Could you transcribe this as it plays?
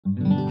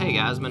Hey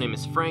guys, my name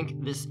is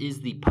Frank. This is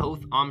the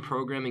Poth on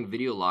Programming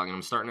video log, and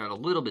I'm starting out a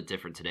little bit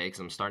different today because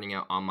I'm starting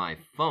out on my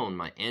phone,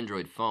 my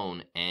Android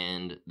phone,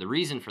 and the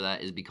reason for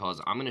that is because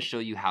I'm going to show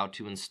you how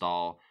to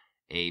install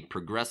a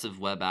progressive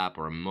web app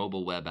or a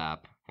mobile web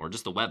app or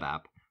just a web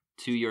app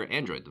to your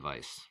Android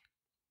device.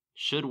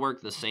 Should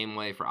work the same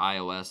way for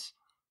iOS,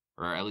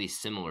 or at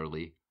least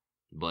similarly,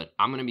 but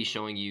I'm going to be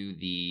showing you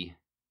the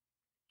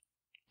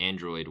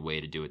Android way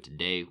to do it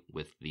today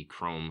with the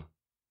Chrome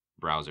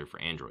browser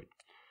for Android.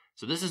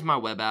 So this is my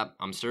web app.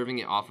 I'm serving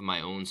it off of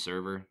my own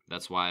server.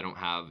 That's why I don't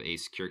have a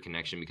secure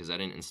connection, because I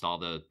didn't install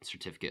the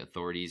certificate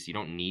authorities. You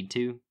don't need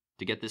to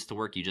get this to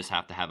work. You just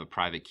have to have a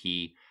private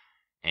key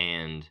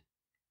and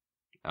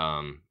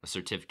a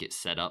certificate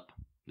set up.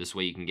 This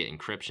way you can get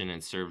encryption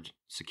and served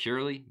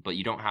securely, but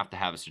you don't have to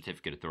have a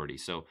certificate authority.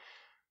 So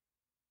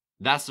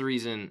that's the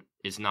reason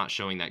it's not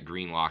showing that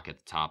green lock at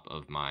the top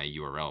of my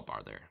URL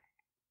bar there.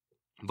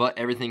 But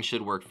everything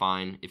should work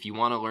fine. If you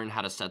want to learn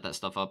how to set that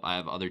stuff up, I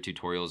have other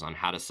tutorials on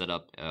how to set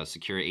up a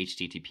secure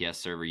HTTPS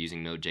server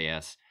using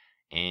Node.js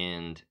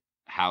and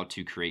how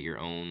to create your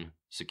own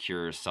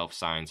secure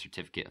self-signed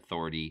certificate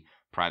authority,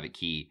 private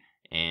key,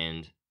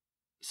 and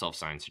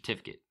self-signed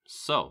certificate.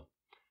 So,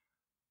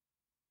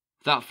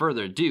 without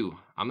further ado,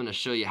 I'm going to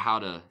show you how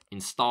to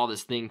install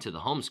this thing to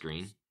the home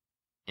screen.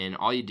 And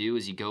all you do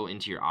is you go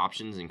into your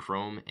options in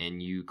Chrome and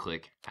you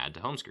click Add to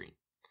Home Screen.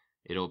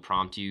 It'll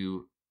prompt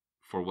you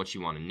for what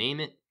you want to name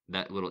it.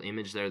 That little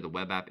image there, the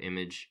web app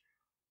image,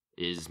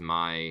 is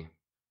my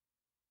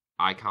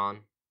icon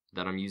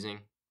that I'm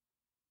using.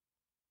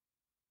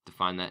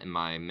 Define that in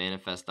my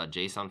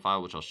manifest.json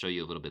file, which I'll show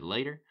you a little bit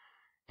later.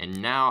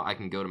 And now I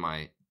can go to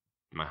my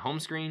home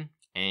screen,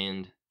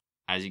 and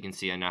as you can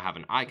see, I now have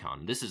an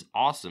icon. This is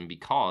awesome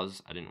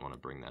because, I didn't want to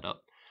bring that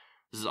up.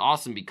 This is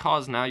awesome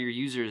because now your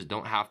users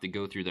don't have to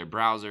go through their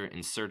browser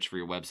and search for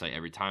your website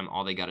every time.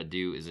 All they got to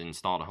do is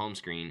install the home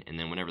screen, and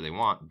then whenever they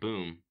want,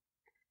 boom,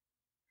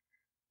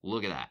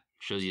 look at that.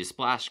 Shows you a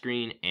splash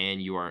screen, and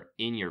you are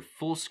in your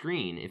full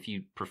screen. If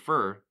you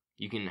prefer,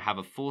 you can have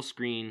a full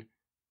screen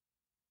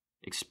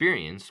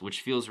experience,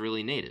 which feels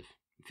really native.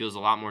 It feels a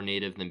lot more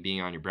native than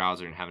being on your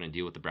browser and having to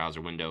deal with the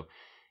browser window.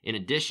 In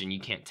addition, you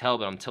can't tell,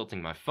 but I'm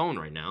tilting my phone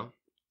right now,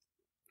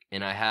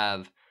 and I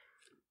have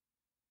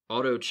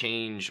auto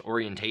change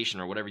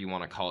orientation, or whatever you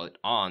want to call it,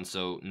 on.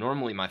 So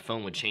normally my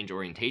phone would change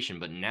orientation,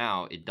 but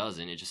now it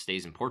doesn't. It just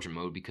stays in portrait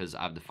mode because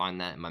I've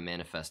defined that in my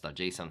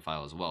manifest.json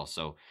file as well.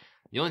 So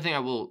the only thing I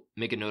will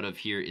make a note of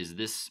here is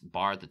this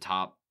bar at the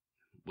top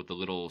with the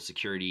little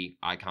security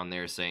icon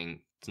there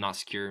saying it's not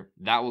secure.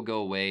 That will go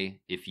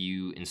away if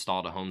you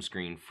installed a home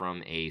screen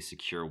from a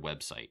secure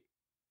website.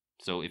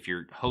 So if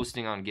you're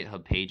hosting on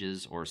GitHub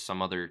Pages or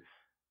some other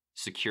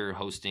secure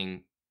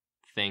hosting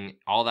thing,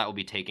 all that will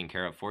be taken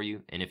care of for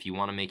you. And if you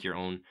want to make your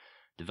own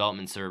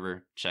development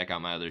server, check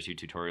out my other two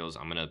tutorials.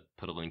 I'm going to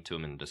put a link to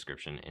them in the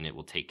description, and it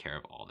will take care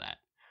of all that.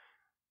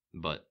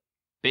 But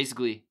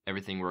basically,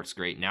 everything works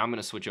great. Now I'm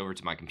going to switch over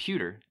to my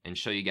computer and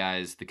show you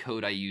guys the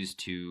code I use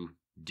to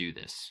do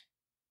this.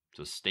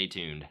 So stay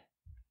tuned.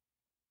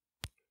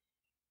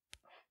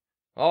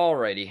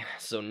 Alrighty,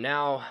 so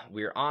now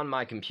we're on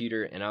my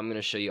computer, and I'm going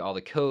to show you all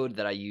the code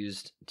that I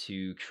used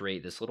to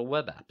create this little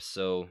web app.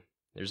 So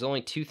there's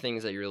only two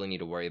things that you really need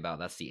to worry about.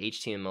 That's the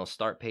HTML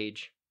start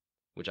page,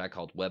 which I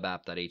called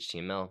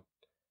webapp.html,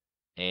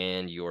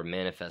 and your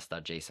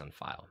manifest.json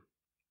file.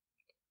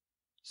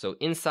 So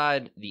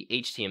inside the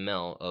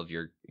HTML of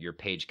your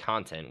page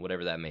content,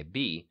 whatever that may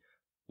be,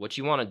 what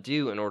you want to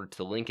do in order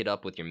to link it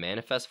up with your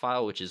manifest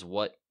file, which is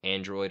what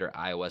Android or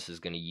iOS is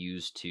going to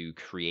use to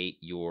create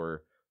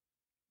your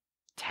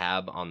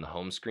tab on the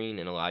home screen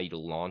and allow you to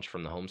launch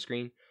from the home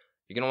screen,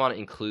 you're going to want to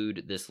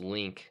include this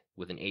link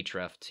with an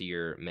href to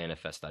your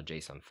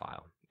manifest.json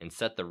file and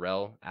set the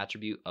rel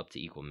attribute up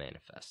to equal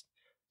manifest.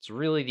 It's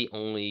really the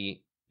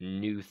only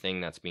new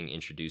thing that's being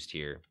introduced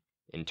here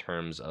in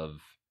terms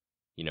of,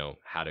 you know,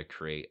 how to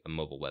create a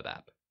mobile web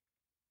app.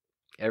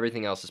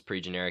 Everything else is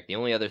pretty generic. The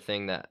only other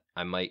thing that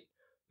I might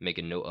make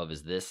a note of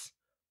is this,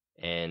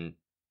 and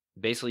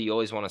basically you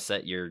always want to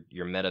set your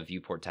meta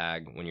viewport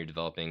tag when you're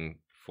developing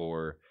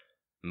for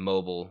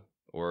mobile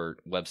or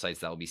websites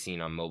that will be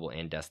seen on mobile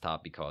and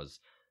desktop, because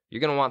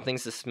you're going to want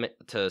things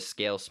to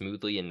scale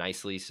smoothly and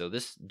nicely. So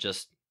this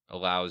just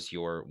allows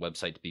your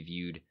website to be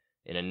viewed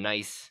in a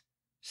nice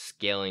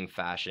scaling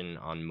fashion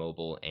on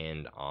mobile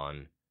and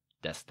on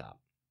desktop.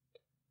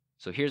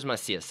 So here's my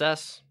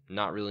CSS,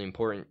 not really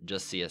important,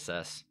 just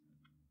CSS.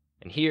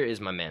 And here is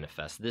my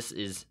manifest. This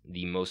is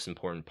the most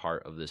important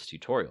part of this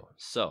tutorial.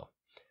 So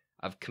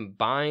I've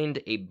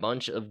combined a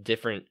bunch of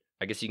different,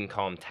 I guess you can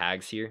call them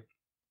tags here,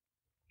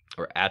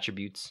 or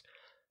attributes.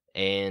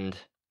 And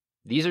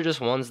these are just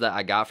ones that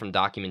I got from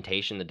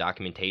documentation, the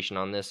documentation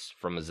on this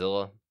from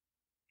Mozilla.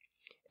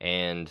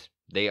 And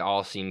they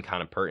all seem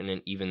kind of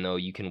pertinent, even though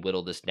you can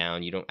whittle this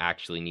down. You don't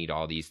actually need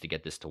all these to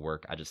get this to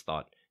work. I just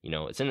thought, you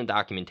know, it's in the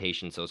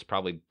documentation, so it's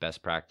probably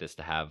best practice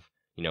to have,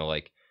 you know,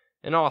 like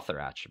an author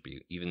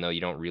attribute, even though you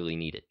don't really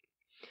need it.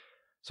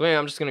 So anyway,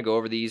 I'm just going to go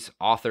over these.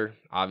 Author,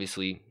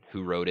 obviously,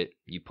 who wrote it.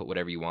 You put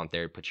whatever you want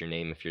there, put your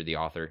name if you're the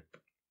author,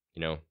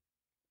 you know.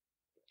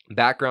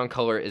 Background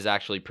color is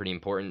actually pretty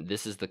important.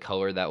 This is the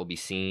color that will be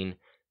seen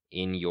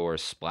in your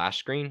splash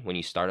screen when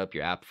you start up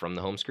your app from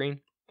the home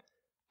screen.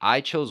 I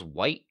chose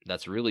white.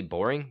 That's really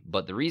boring,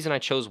 but the reason I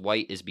chose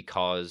white is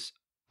because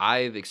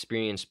I've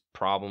experienced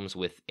problems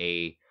with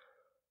a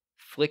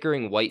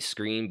flickering white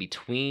screen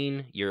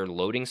between your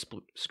loading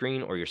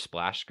screen or your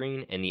splash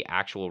screen and the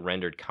actual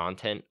rendered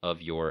content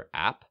of your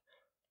app.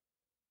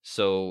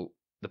 So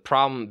the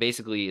problem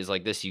basically is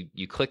like this.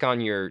 You click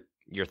on your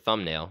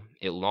thumbnail,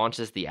 it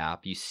launches the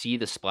app, you see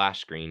the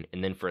splash screen,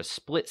 and then for a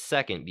split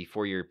second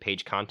before your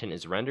page content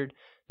is rendered,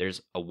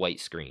 there's a white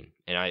screen.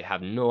 And I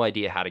have no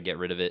idea how to get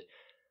rid of it.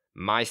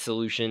 My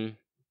solution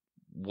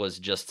was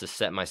just to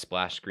set my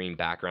splash screen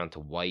background to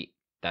white.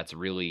 That's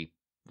really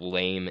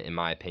lame in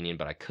my opinion,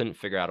 but I couldn't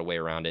figure out a way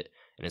around it.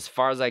 And as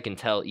far as I can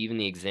tell, even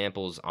the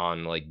examples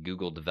on like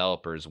Google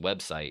developers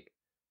website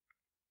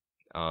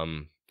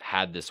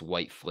had this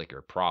white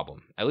flicker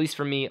problem, at least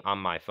for me on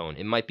my phone.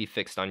 It might be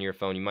fixed on your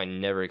phone. You might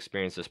never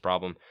experience this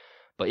problem,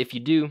 but if you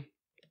do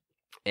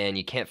and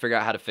you can't figure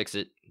out how to fix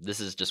it, this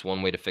is just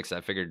one way to fix it.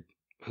 I figured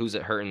who's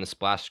it hurting? The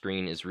splash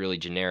screen is really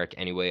generic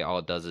anyway. All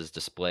it does is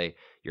display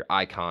your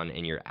icon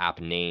and your app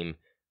name.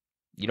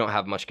 You don't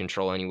have much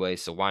control anyway,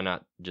 so why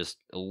not just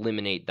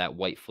eliminate that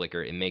white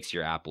flicker? It makes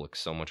your app look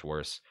so much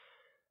worse.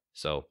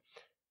 So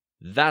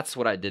that's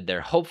what I did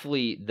there.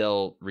 Hopefully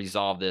they'll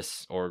resolve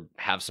this or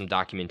have some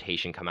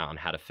documentation come out on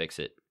how to fix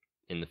it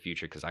in the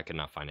future, because I could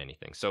not find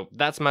anything. So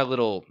that's my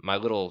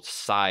little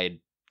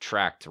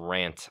side-tracked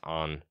rant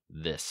on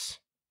this.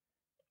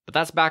 But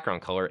that's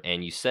background color,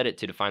 and you set it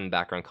to define the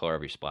background color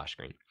of your splash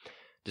screen.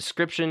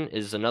 Description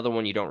is another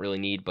one you don't really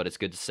need, but it's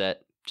good to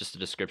set. Just a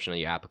description of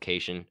your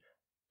application.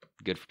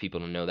 Good for people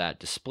to know that.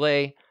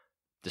 Display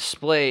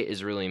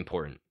is really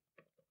important.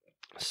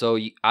 So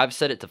I've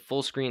set it to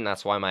full screen.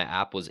 That's why my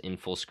app was in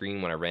full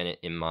screen when I ran it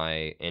in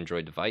my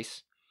Android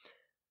device.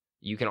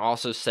 You can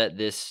also set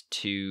this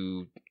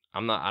to,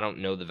 I don't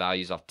know the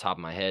values off the top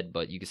of my head,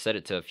 but you can set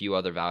it to a few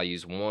other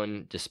values.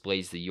 One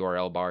displays the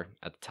URL bar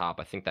at the top.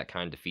 I think that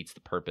kind of defeats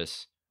the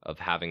purpose of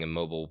having a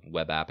mobile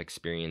web app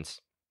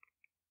experience.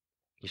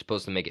 You're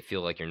supposed to make it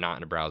feel like you're not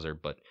in a browser,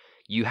 but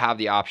you have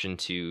the option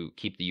to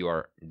keep the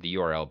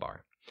URL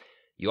bar.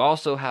 You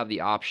also have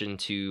the option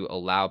to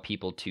allow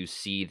people to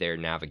see their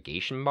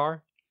navigation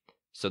bar.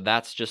 So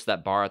that's just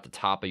that bar at the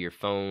top of your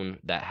phone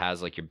that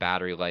has like your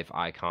battery life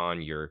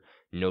icon, your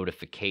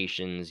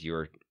notifications,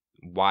 your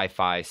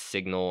Wi-Fi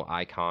signal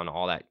icon,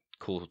 all that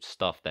cool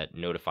stuff that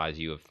notifies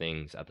you of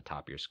things at the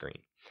top of your screen.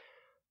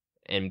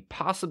 And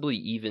possibly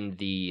even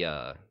the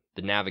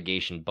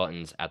navigation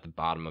buttons at the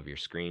bottom of your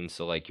screen.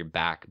 So like your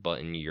back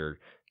button, your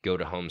go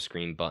to home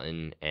screen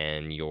button,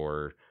 and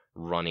your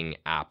running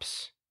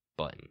apps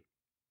button.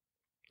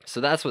 So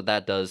that's what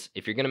that does.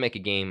 If you're going to make a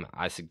game,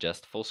 I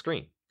suggest full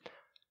screen.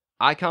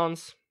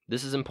 Icons,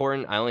 this is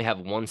important. I only have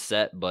one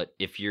set, but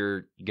if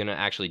you're going to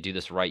actually do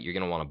this right, you're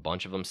going to want a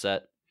bunch of them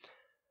set.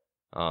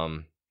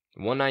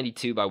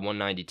 192 by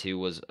 192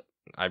 was,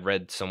 I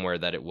read somewhere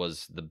that it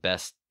was the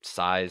best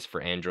size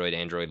for Android.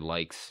 Android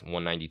likes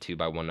 192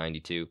 by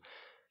 192.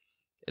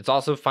 It's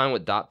also fine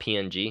with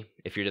 .png.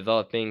 If you're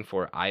developing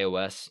for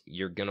iOS,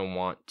 you're going to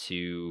want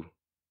to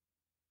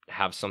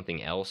have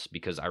something else,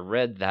 because I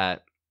read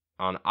that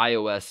on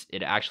iOS,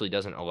 it actually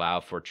doesn't allow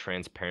for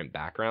transparent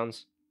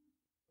backgrounds.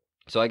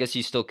 So I guess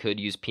you still could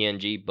use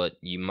PNG, but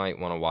you might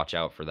want to watch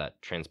out for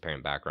that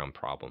transparent background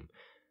problem.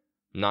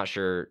 I'm not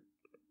sure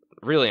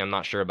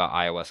about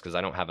iOS because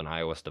I don't have an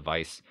iOS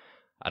device.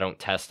 I don't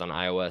test on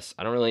iOS.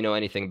 I don't really know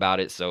anything about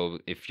it. So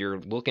if you're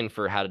looking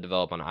for how to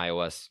develop on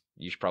iOS,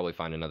 you should probably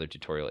find another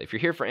tutorial. If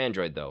you're here for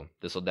Android, though,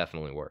 this will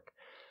definitely work.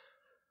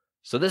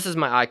 So this is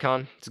my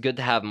icon. It's good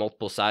to have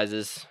multiple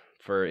sizes.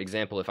 For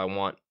example, if I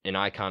want an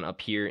icon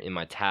up here in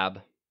my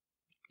tab,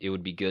 it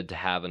would be good to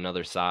have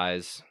another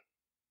size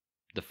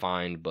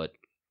defined, but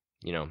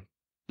you know,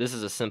 this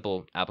is a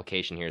simple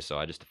application here, so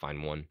I just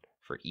defined one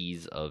for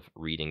ease of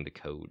reading the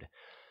code.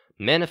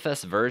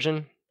 Manifest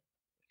version,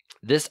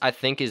 this I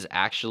think is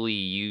actually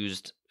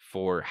used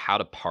for how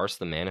to parse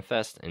the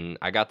manifest, and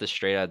I got this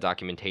straight out of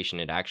documentation.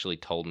 It actually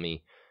told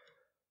me,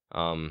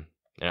 and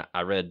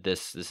I read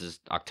this is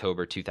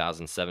October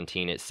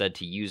 2017, it said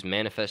to use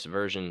manifest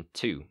version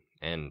 2,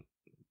 and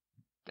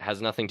it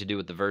has nothing to do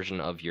with the version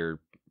of your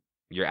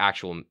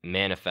actual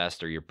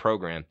manifest or your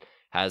program.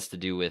 It has to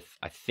do with,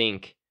 I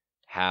think,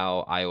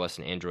 how iOS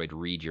and Android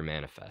read your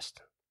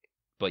manifest.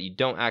 But you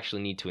don't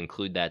actually need to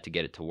include that to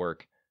get it to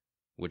work,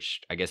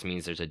 which I guess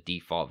means there's a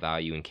default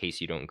value in case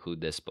you don't include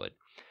this, but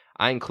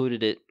I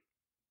included it.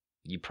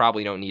 You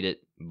probably don't need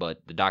it, but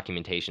the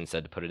documentation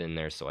said to put it in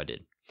there, so I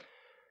did.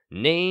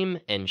 Name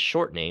and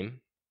short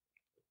name,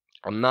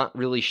 I'm not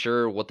really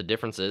sure what the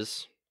difference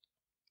is.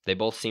 They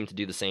both seem to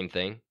do the same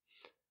thing.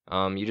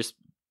 You just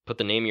put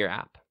the name of your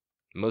app.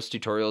 Most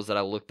tutorials that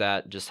I looked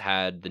at just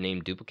had the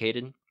name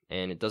duplicated,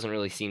 and it doesn't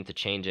really seem to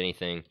change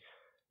anything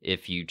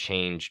if you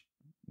change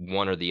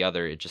one or the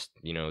other. It just,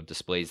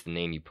 displays the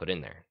name you put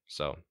in there.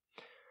 So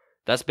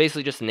That's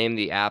basically just the name of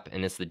the app,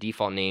 and it's the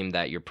default name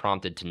that you're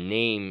prompted to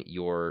name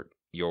your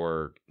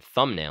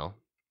thumbnail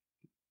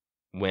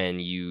when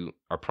you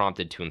are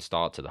prompted to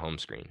install it to the home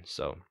screen.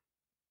 So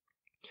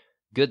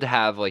good to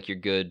have like your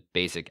good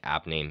basic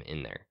app name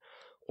in there.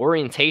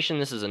 Orientation,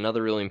 this is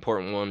another really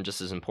important one,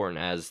 just as important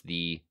as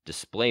the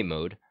display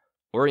mode.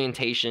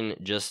 Orientation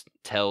just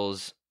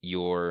tells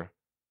your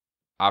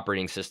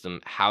operating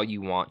system how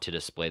you want to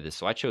display this.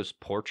 So I chose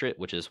portrait,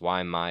 which is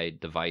why my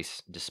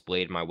device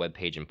displayed my web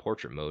page in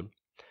portrait mode.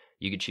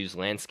 You could choose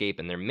landscape,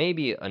 and there may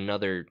be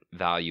another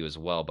value as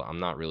well, but I'm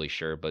not really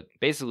sure. But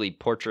basically,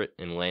 portrait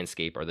and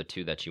landscape are the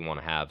two that you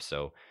want to have.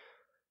 So,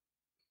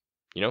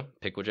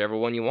 pick whichever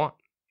one you want.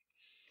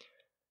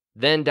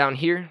 Then down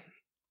here,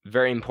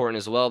 very important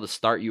as well, the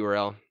start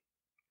URL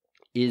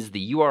is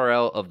the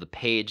URL of the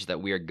page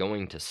that we are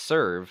going to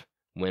serve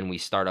when we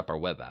start up our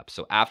web app.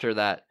 So after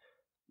that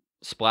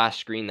splash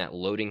screen, that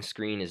loading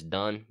screen is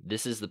done,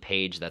 this is the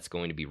page that's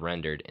going to be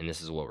rendered, and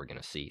this is what we're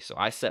going to see. So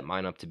I set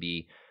mine up to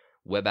be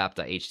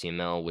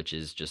webapp.html, which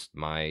is just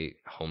my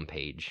home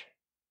page.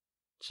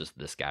 It's just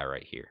this guy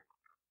right here.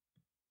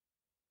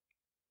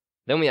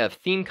 Then we have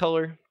theme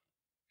color.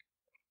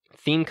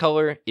 Theme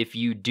color, if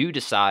you do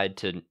decide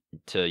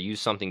to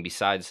use something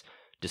besides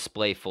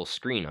display full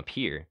screen up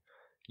here,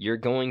 you're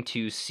going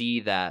to see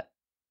that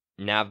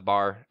nav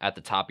bar at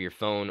the top of your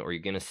phone, or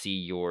you're going to see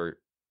your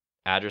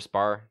address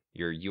bar,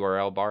 your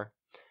URL bar,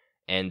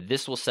 and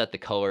this will set the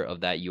color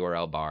of that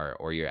URL bar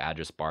or your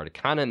address bar to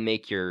kind of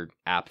make your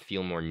app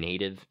feel more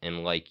native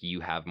and like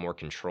you have more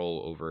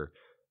control over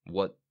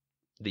what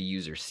the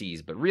user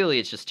sees. But really,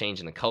 it's just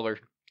changing the color,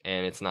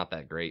 and it's not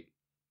that great.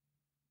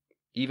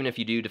 Even if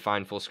you do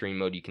define full screen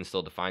mode, you can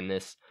still define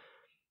this.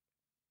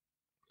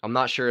 I'm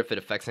not sure if it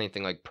affects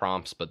anything like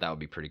prompts, but that would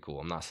be pretty cool.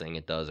 I'm not saying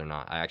it does or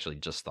not. I actually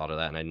just thought of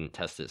that and I didn't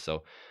test it.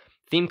 So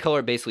theme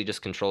color basically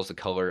just controls the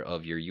color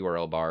of your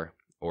URL bar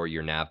or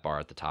your nav bar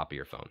at the top of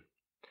your phone.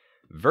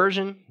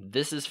 Version,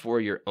 this is for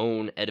your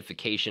own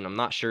edification. I'm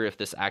not sure if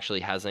this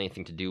actually has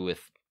anything to do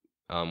with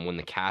when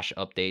the cache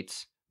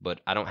updates,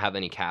 but I don't have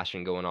any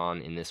caching going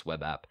on in this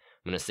web app.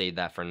 I'm going to save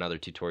that for another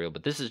tutorial,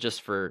 but this is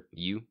just for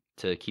you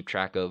to keep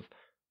track of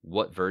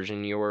what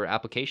version your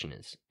application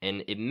is.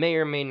 And it may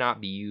or may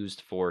not be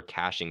used for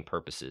caching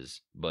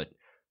purposes, but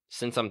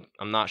since I'm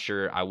not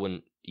sure, I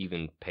wouldn't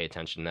even pay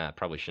attention to that.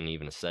 Probably shouldn't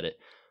even have said it.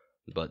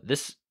 But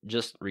this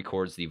just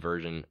records the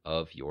version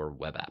of your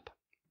web app.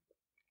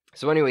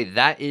 So anyway,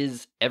 that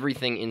is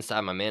everything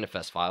inside my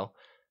manifest file.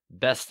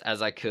 Best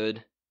as I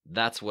could.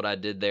 That's what I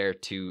did there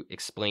to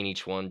explain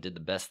each one. Did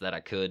the best that I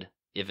could.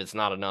 If it's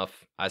not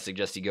enough, I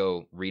suggest you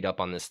go read up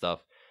on this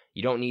stuff.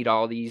 You don't need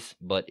all these,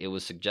 but it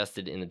was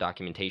suggested in the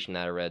documentation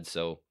that I read,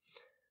 so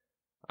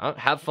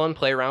have fun,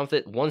 play around with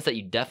it. Ones that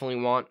you definitely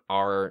want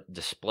are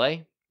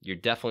display. You're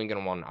definitely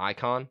going to want an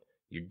icon.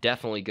 You're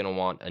definitely going to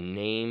want a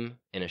name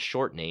and a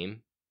short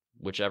name,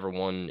 whichever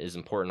one is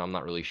important. I'm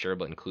not really sure,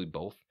 but include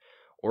both.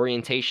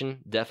 Orientation,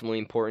 definitely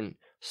important.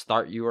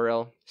 Start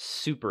URL,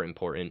 super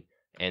important.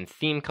 And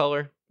theme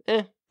color,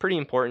 pretty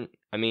important.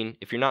 I mean,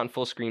 if you're not in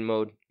full screen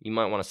mode, you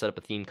might want to set up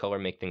a theme color,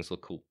 make things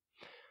look cool.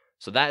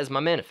 So that is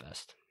my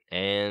manifest.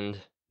 And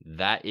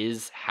that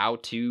is how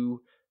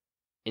to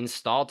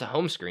install to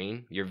home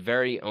screen your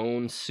very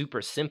own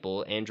super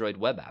simple Android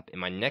web app. In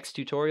my next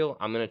tutorial,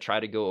 I'm going to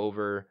try to go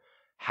over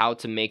how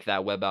to make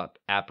that web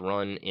app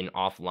run in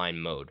offline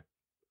mode.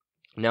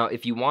 Now,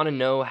 if you want to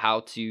know how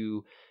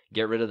to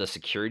get rid of the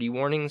security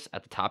warnings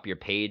at the top of your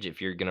page,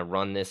 if you're going to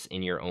run this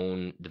in your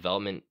own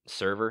development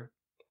server,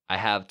 I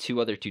have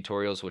 2 other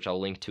tutorials, which I'll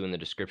link to in the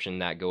description,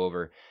 that go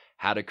over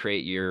how to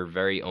create your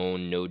very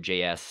own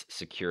Node.js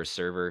secure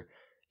server,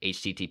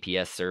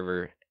 HTTPS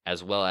server,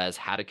 as well as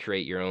how to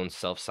create your own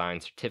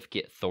self-signed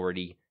certificate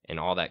authority and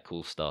all that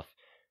cool stuff.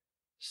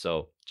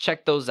 So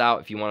check those out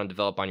if you want to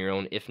develop on your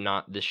own. If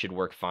not, this should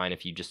work fine.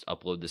 If you just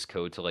upload this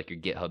code to like your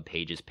GitHub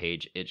Pages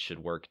page, it should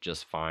work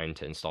just fine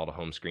to install to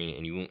home screen,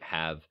 and you won't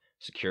have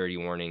security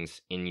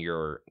warnings in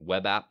your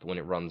web app when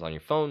it runs on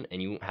your phone,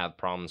 and you won't have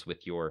problems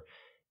with your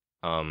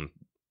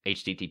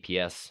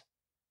HTTPS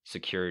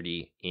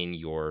security in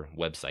your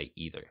website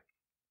either.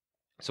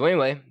 So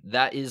anyway,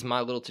 that is my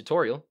little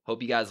tutorial.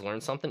 Hope you guys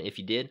learned something. If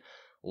you did,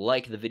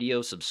 like the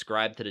video,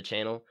 subscribe to the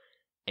channel,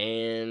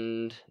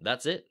 and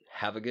that's it.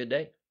 Have a good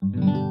day.